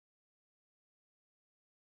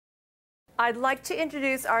I'd like to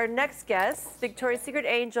introduce our next guests, Victoria's Secret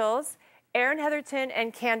Angels, Erin, Heatherton,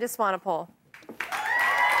 and Candice Swanepoel.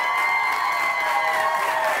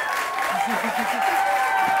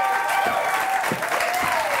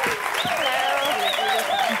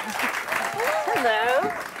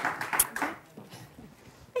 Hello.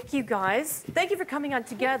 Thank you, guys. Thank you for coming on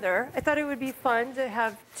together. I thought it would be fun to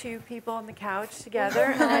have two people on the couch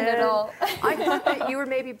together. Not at all. I thought that you were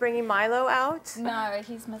maybe bringing Milo out. No,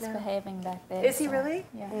 he's misbehaving back there. Is he really?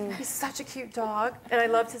 Yeah. He's such a cute dog, and I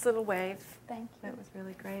loved his little wave. Thank you. That was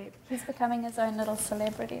really great. He's becoming his own little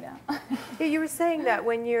celebrity now. Yeah, you were saying that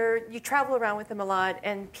when you travel around with him a lot,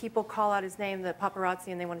 and people call out his name, the paparazzi,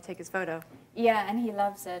 and they want to take his photo. Yeah, and he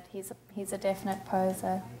loves it. He's a definite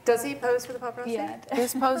poser. Does he pose for the paparazzi? Yeah. He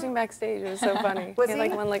was posing backstage. It was so funny. Was he? he?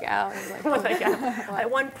 Like one leg out. He was like, One leg out. Like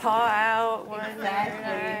one paw out, one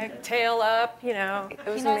tail up, you know. It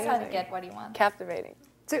was He knows amazing. how to get what he wants. Captivating.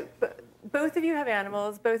 So both of you have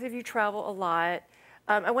animals. Both of you travel a lot.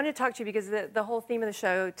 I wanted to talk to you because the whole theme of the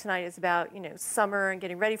show tonight is about, you know, summer and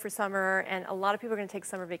getting ready for summer, and a lot of people are going to take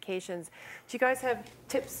summer vacations. Do you guys have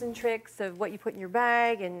tips and tricks of what you put in your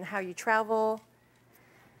bag and how you travel?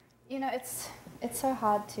 You know, it's so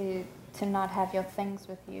hard to not have your things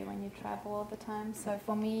with you when you travel all the time. So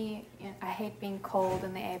for me, you know, I hate being cold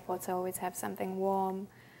in the airports. I always have something warm,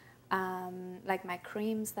 like my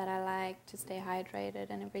creams that I like to stay hydrated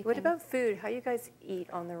and everything. What about food? How you guys eat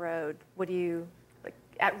on the road? What do you, like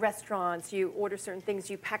at restaurants, you order certain things,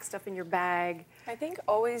 you pack stuff in your bag? I think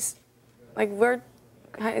always, like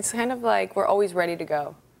it's kind of like we're always ready to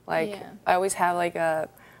go. Like Yeah. I always have like a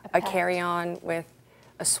pack. carry-on with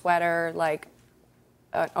a sweater, like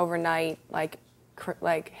an overnight, like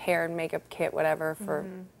hair and makeup kit, whatever for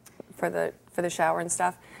the shower and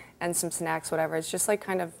stuff, and some snacks, whatever. It's just like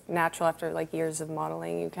kind of natural after like years of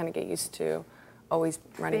modeling. You kind of get used to always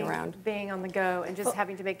running around. Being on the go and just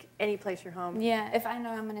having to make any place your home. Yeah, if I know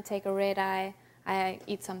I'm going to take a red eye, I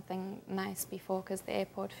eat something nice before because the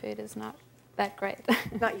airport food is not that great.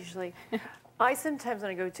 Not usually. I sometimes,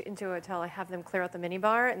 when I go into a hotel, I have them clear out the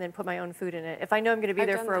minibar and then put my own food in it. If I know I'm going to be I've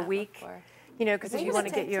there done for a that week, before. you know, because if you want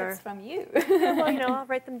to get your... tips from you. Well, you know, I'll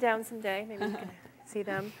write them down someday. Maybe you can see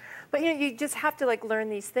them. But, you know, you just have to, like, learn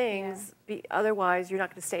these things. Otherwise, you're not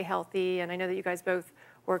going to stay healthy. And I know that you guys both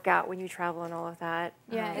work out when you travel and all of that.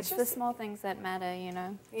 Yeah, it's the small things that matter, you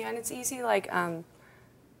know. Yeah, and it's easy, like,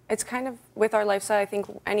 it's kind of, with our lifestyle, I think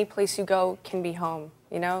any place you go can be home,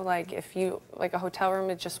 you know? Like, if you, like a hotel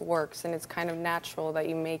room, it just works, and it's kind of natural that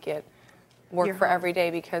you make it work for every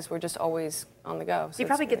day because we're just always on the go. So you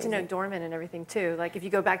probably get to know doormen and everything, too. Like, if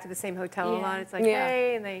you go back to the same hotel a lot, it's like,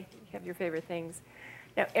 hey, and they have your favorite things.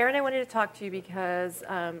 Now, Erin, I wanted to talk to you because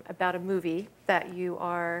about a movie that you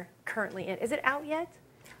are currently in. Is it out yet?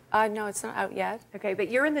 No, it's not out yet. Okay, but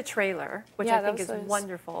you're in the trailer, which I think is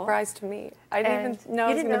wonderful. Surprise to me. I didn't even know.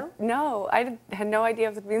 You didn't know? No, had no idea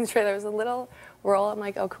it was being in the trailer. It was a little role. I'm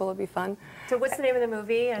like, oh, cool, it'll be fun. So what's the name of the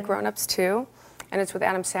movie? And Grown Ups 2, and it's with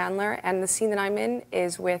Adam Sandler. And the scene that I'm in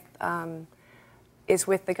is with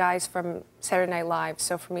the guys from Saturday Night Live.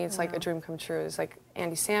 So for me, it's like a dream come true. It's like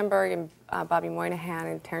Andy Samberg and Bobby Moynihan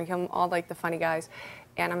and Terry Killam, all like the funny guys.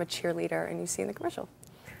 And I'm a cheerleader, and you see in the commercial.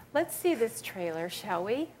 let's see this trailer, shall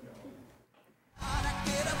we?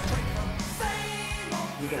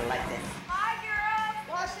 You're gonna like this. Hi, girls.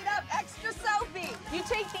 Wash it up. Extra soapy. You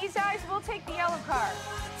take these eyes, we'll take the yellow card.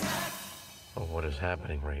 Oh, what is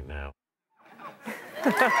happening right now?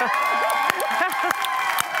 So,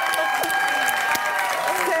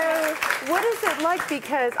 what is it like?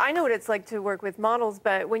 Because I know what it's like to work with models,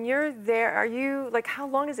 but when you're there, are you, like, how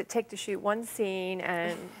long does it take to shoot one scene,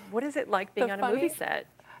 and what is it like being on a movie set?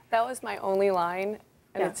 That was my only line,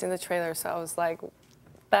 and it's in the trailer, so I was like,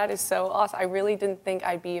 that is so awesome. I really didn't think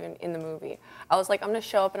I'd be even in the movie. I was like, I'm gonna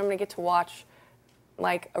show up and I'm gonna get to watch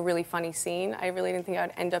like a really funny scene. I really didn't think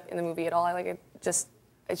I'd end up in the movie at all.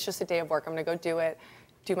 It's just a day of work. I'm gonna go do it,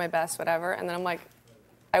 do my best, whatever. And then I'm like,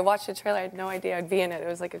 I watched the trailer, I had no idea I'd be in it. It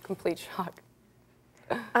was like a complete shock.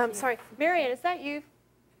 Sorry, Marianne, is that you?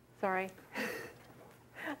 Sorry.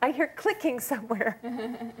 I hear clicking somewhere.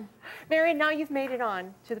 Marianne, now you've made it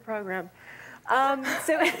on to the program.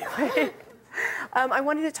 So anyway, I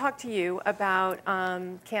wanted to talk to you about,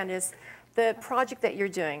 Candice, the project that you're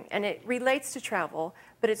doing. And it relates to travel,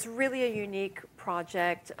 but it's really a unique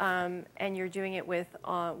project. And you're doing it with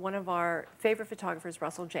one of our favorite photographers,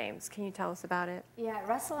 Russell James. Can you tell us about it? Yeah,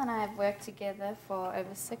 Russell and I have worked together for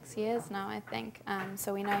over 6 years now, I think.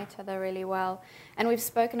 So we know each other really well. And we've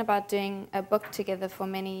spoken about doing a book together for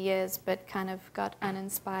many years, but kind of got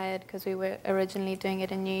uninspired because we were originally doing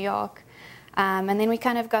it in New York. And then we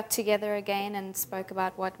kind of got together again and spoke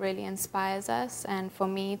about what really inspires us. And for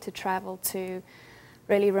me, to travel to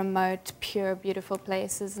really remote, pure, beautiful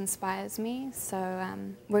places inspires me. So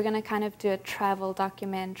we're going to kind of do a travel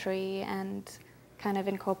documentary and kind of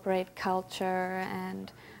incorporate culture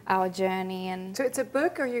and our journey. And So it's a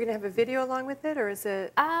book, or you're going to have a video along with it, or is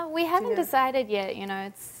it? we haven't decided yet. You know,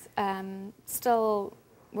 it's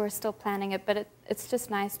we're still planning it, but it's just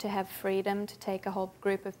nice to have freedom to take a whole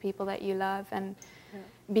group of people that you love and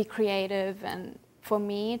be creative. And for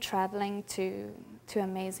me, traveling to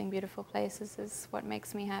amazing, beautiful places is what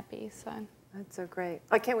makes me happy. So That's so great.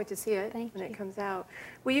 I can't wait to see it Thank when you. it comes out.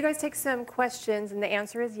 Will you guys take some questions? And the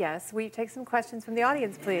answer is yes. Will you take some questions from the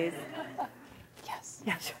audience, please? Yes.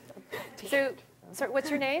 Yes. So what's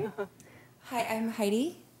your name? Hi, I'm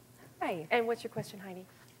Heidi. Hi. And what's your question, Heidi?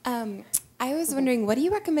 I was wondering, what do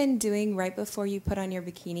you recommend doing right before you put on your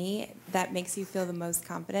bikini that makes you feel the most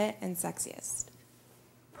confident and sexiest?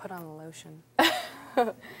 Put on a lotion.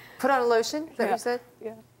 Put on a lotion? Is that what you said?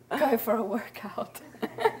 Yeah. go for a workout.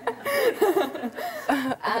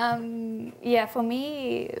 Yeah, for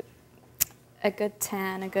me, a good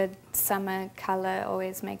tan, a good summer color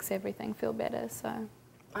always makes everything feel better. So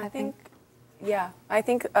I think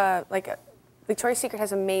like Victoria's Secret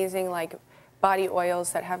has amazing like body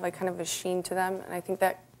oils that have like kind of a sheen to them, and I think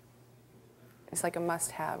that is like a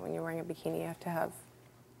must-have when you're wearing a bikini. You have to have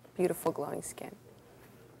beautiful glowing skin.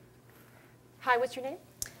 Hi, what's your name?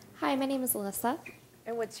 Hi, my name is Alyssa.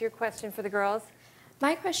 And what's your question for the girls?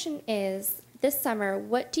 My question is, this summer,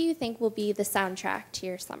 what do you think will be the soundtrack to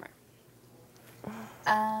your summer?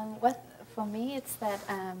 For me, it's that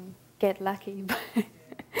Get Lucky.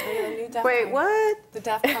 Wait, what? The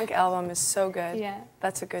Daft Punk album is so good. Yeah.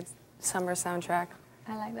 That's a good summer soundtrack.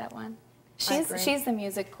 I like that one. agree. She's the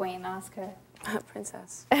music queen, ask her.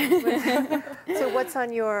 Princess. So what's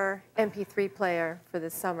on your MP3 player for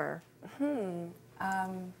this summer?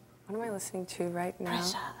 What am I listening to right now?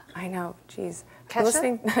 Pressure. I know, jeez. Kesha? I'm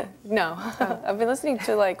listening, no. I've been listening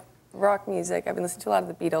to like rock music. I've been listening to a lot of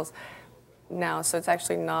the Beatles now, so it's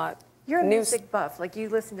actually not You're a new music buff. Like, you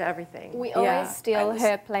listen to everything. We Yeah, always I steal was-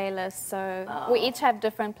 her playlist, so we each have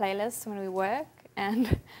different playlists when we work,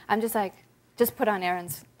 and I'm just like, just put on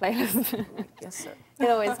Erin's playlist. Yes, sir. It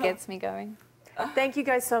always gets me going. Thank you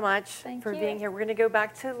guys so much Thank for you. being here. We're going to go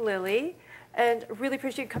back to Lily, and really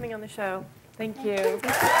appreciate you coming on the show. Thank you.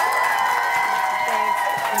 Thanks.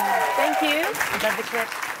 Thank you. Love the clip.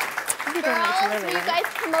 Girls, will you guys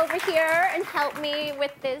come over here and help me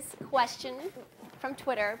with this question from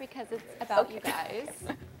Twitter, because it's about you guys.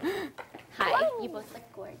 Hi, you both look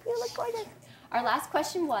gorgeous. You look gorgeous. Our last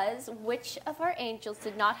question was, which of our angels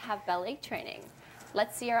did not have ballet training?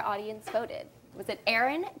 Let's see our audience voted. Was it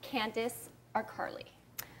Erin, Candice, or Carly?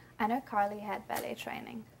 I know Carly had ballet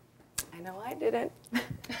training. I know I didn't.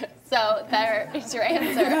 So there is your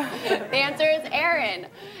answer. The answer is Erin.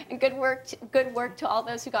 And good work to all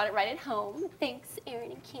those who got it right at home. Thanks,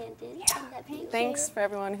 Erin and Candice. I love you. Thanks for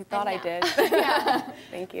everyone who thought I did. Yeah.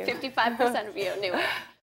 Thank you. 55% of you knew it.